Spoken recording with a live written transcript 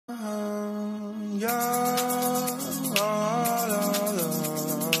Yeah.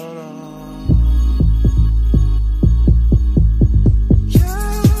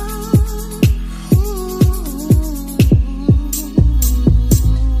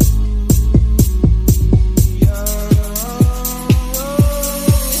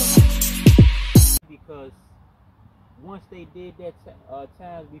 Because once they did that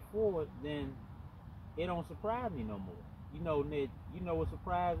times before, then it don't surprise me no more. You know, Ned, you know what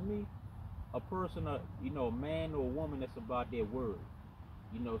surprised me? A person, a man or a woman that's about their word.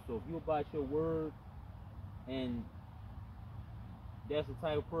 You know, so if you about your word and that's the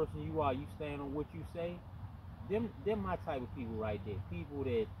type of person you are, you stand on what you say, them my type of people right there. People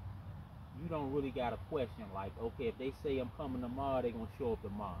that you don't really got a question, like, okay, if they say I'm coming tomorrow, they gonna show up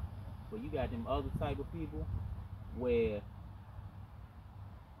tomorrow. But you got them other type of people where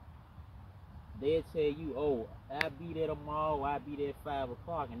they'll tell you, oh, I'll be there tomorrow, I'll be there at 5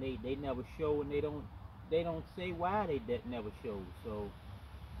 o'clock, and they never show, and they don't say why they never show.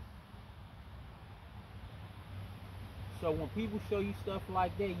 So when people show you stuff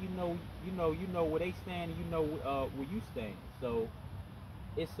like that, you know where they stand, and you know where you stand. So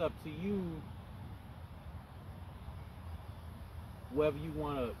it's up to you whether you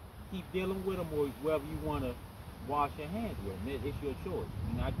want to keep dealing with them or whether you want to wash your hands with them. It's your choice.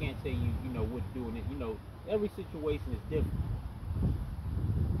 You know, I can't tell you, what to do in it. You know, every situation is different.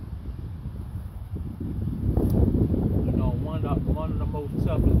 You know, one of the most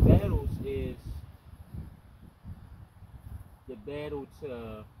toughest battles is the battle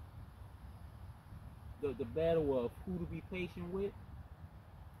the battle of who to be patient with,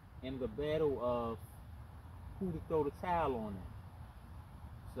 and the battle of who to throw the towel on them.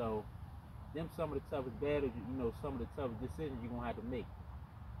 So, them some of the toughest battles, some of the toughest decisions you're gonna have to make.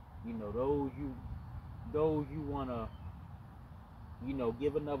 You know, those you wanna,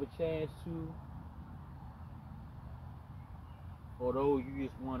 give another chance to, or those you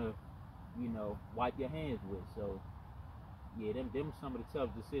just wanna, wipe your hands with. So, yeah, them some of the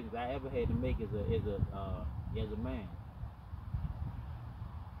toughest decisions I ever had to make as a man.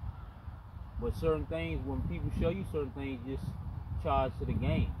 But certain things, when people show you certain things, just charge to the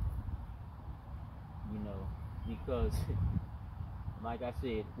game. Because like I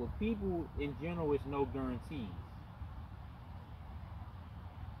said, with people in general, it's no guarantees.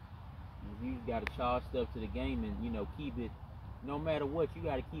 You gotta charge stuff to the game and keep it. No matter what, you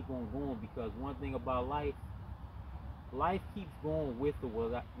gotta keep on going, because one thing about life keeps going with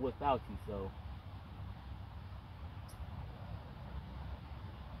or without you. So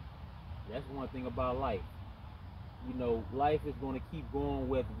that's one thing about life. Life is going to keep going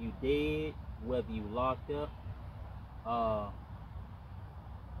whether you dead, whether you locked up,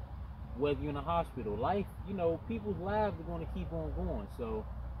 whether you're in a hospital. Life, people's lives are going to keep on going. So,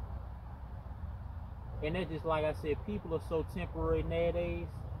 and that's just like I said, people are so temporary nowadays.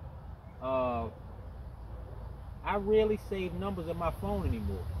 I rarely save numbers in my phone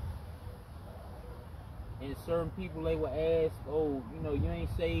anymore. And certain people, they will ask, oh, you ain't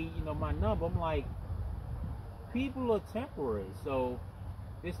saved, my number. I'm like, people are temporary. So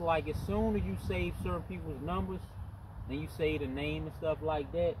it's like as soon as you save certain people's numbers and you say the name and stuff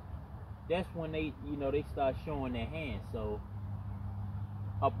like that, that's when they start showing their hands. So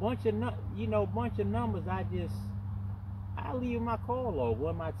a bunch of numbers, I leave my call log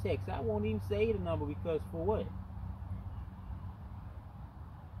or my text. I won't even say the number, because for what?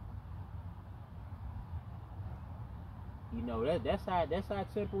 That's how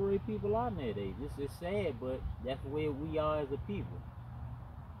temporary people are nowadays. It's sad, but that's where we are as a people.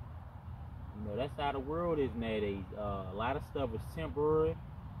 That's how the world is nowadays. A lot of stuff is temporary.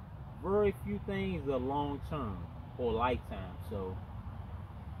 Very few things are long term or lifetime. So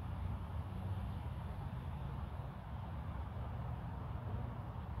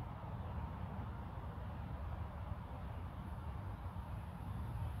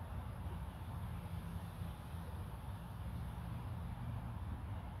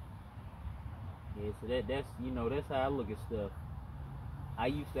yeah, so that's how I look at stuff. I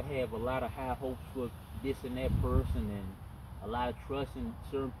used to have a lot of high hopes for this and that person, and a lot of trust in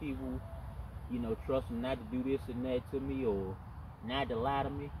certain people, trust them not to do this and that to me, or not to lie to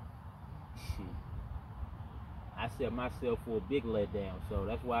me. Shit. I set myself for a big letdown. So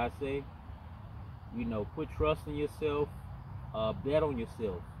that's why I say, put trust in yourself, bet on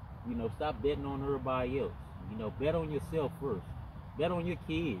yourself. Stop betting on everybody else. Bet on yourself first. Bet on your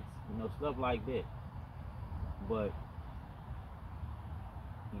kids, stuff like that. But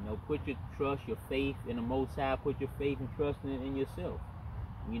put your trust, your faith in the Most High. Put your faith and trust in yourself.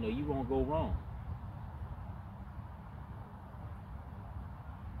 You won't go wrong.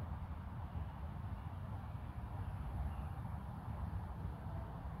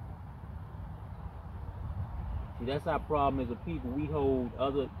 See, that's our problem as a people. We hold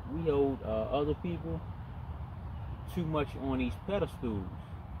other people too much on these pedestals,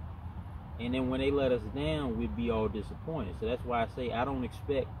 and then when they let us down, we'd be all disappointed. So that's why I say I don't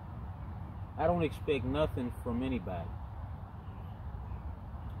expect nothing from anybody.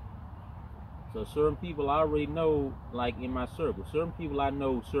 So certain people I already know, like in my circle, certain people I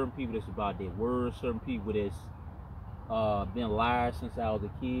know, certain people that's about their words, certain people that's been liars since I was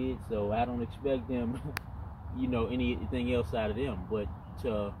a kid. So I don't expect them, anything else out of them, but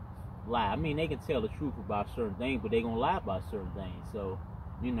to lie. I mean, they can tell the truth about certain things, but they gonna lie about certain things. So,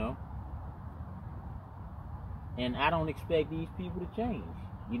 and I don't expect these people to change.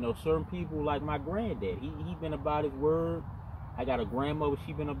 Certain people like my granddad, he been about his word. I got a grandmother,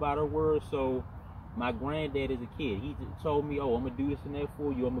 she been about her word. So my granddad as a kid, he told me, oh, I'm gonna do this and that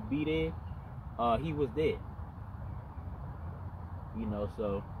for you, I'm gonna be there. He was there.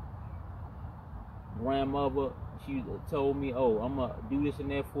 So grandmother, she told me, oh, I'm gonna do this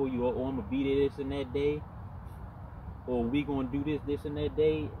and that for you, or I'm gonna be there this and that day, or we gonna do this and that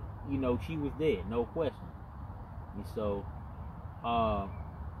day. She was there, no question. And so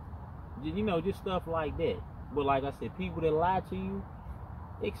just stuff like that. But like I said, people that lie to you,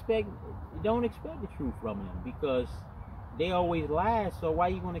 don't expect the truth from them, because they always lie. So why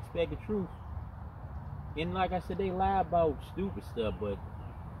you gonna expect the truth? And like I said, they lie about stupid stuff, but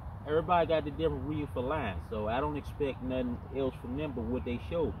everybody got the different reason for lying. So I don't expect nothing else from them but what they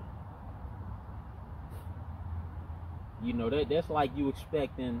showed me. That's like you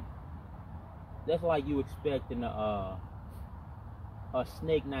expecting a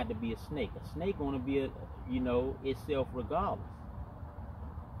snake not to be a snake. A snake gonna be itself regardless.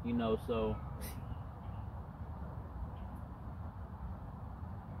 So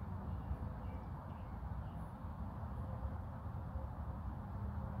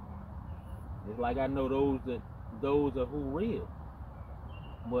it's like I know those are who real.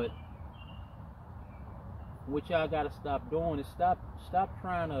 But what y'all gotta stop doing is stop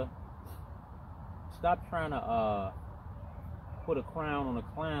trying to put a crown on a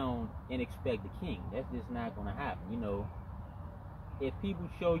clown and expect the king. That's just not gonna happen. If people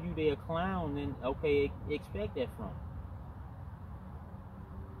show you they're a clown, then okay, expect that from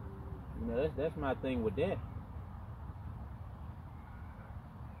them. That's my thing with that.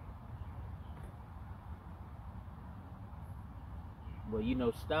 But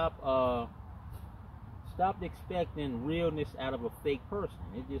stop expecting realness out of a fake person.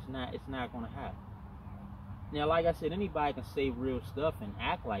 It's not gonna happen. Now, like I said, anybody can say real stuff and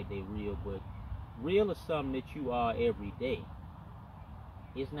act like they real, but real is something that you are every day.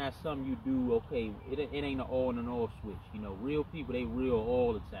 It's not something you do, okay, it ain't an on and off switch. Real people, they real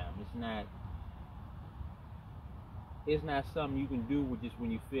all the time. It's not something you can do with just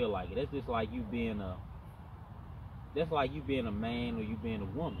when you feel like it. That's just like you being a man or you being a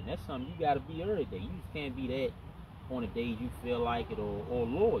woman. That's something you gotta be every day. You just can't be that on the days you feel like it, or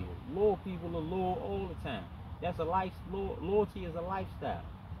loyal. Loyal people are loyal all the time. That's a life. Loyalty is a lifestyle.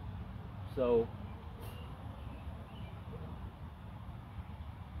 So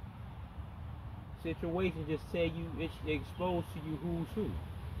situations just tell you, it's exposed to you who's who.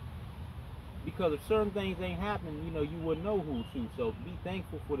 Because if certain things ain't happening, you wouldn't know who's who. So be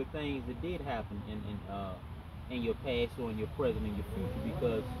thankful for the things that did happen in your past or in your present and your future.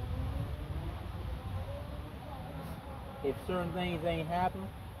 Because if certain things ain't happened,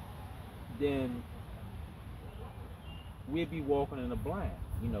 then we'd be walking in the blind.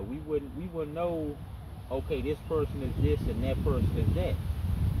 We wouldn't know, okay, this person is this and that person is that.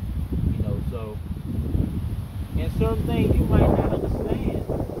 So, and certain things you might not understand.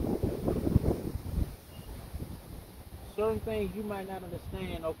 Certain things you might not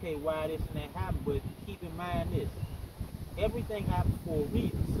understand, okay, why this and that happened, but keep in mind this. Everything happens for a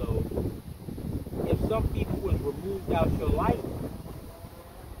reason. So if some people was removed out your life,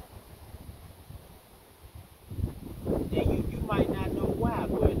 then you might not know why,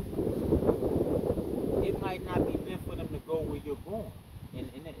 but it might not be meant for them to go where you're going. And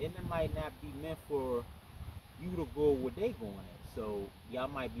it might not be meant for you to go where they going at. So y'all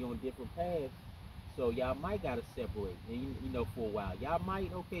might be on different paths. So y'all might gotta separate, and for a while. Y'all might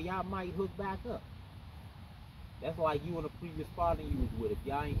hook back up. That's like you and a previous partner you was with. If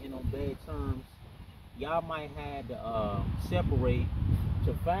y'all ain't in on bad terms, y'all might have to separate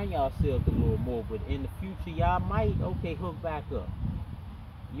to find yourselves a little more. But in the future, y'all might hook back up.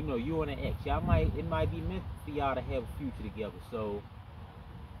 You and an ex, it might be meant for y'all to have a future together. So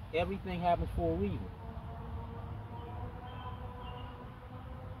everything happens for a reason.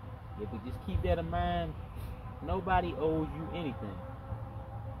 But just keep that in mind. Nobody owes you anything.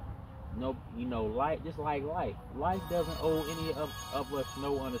 No, you know, life, just like life doesn't owe any of us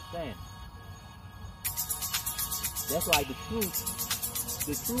no understanding. That's like the truth.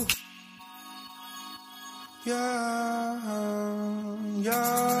 The truth. Yeah,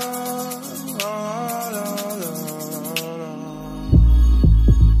 yeah,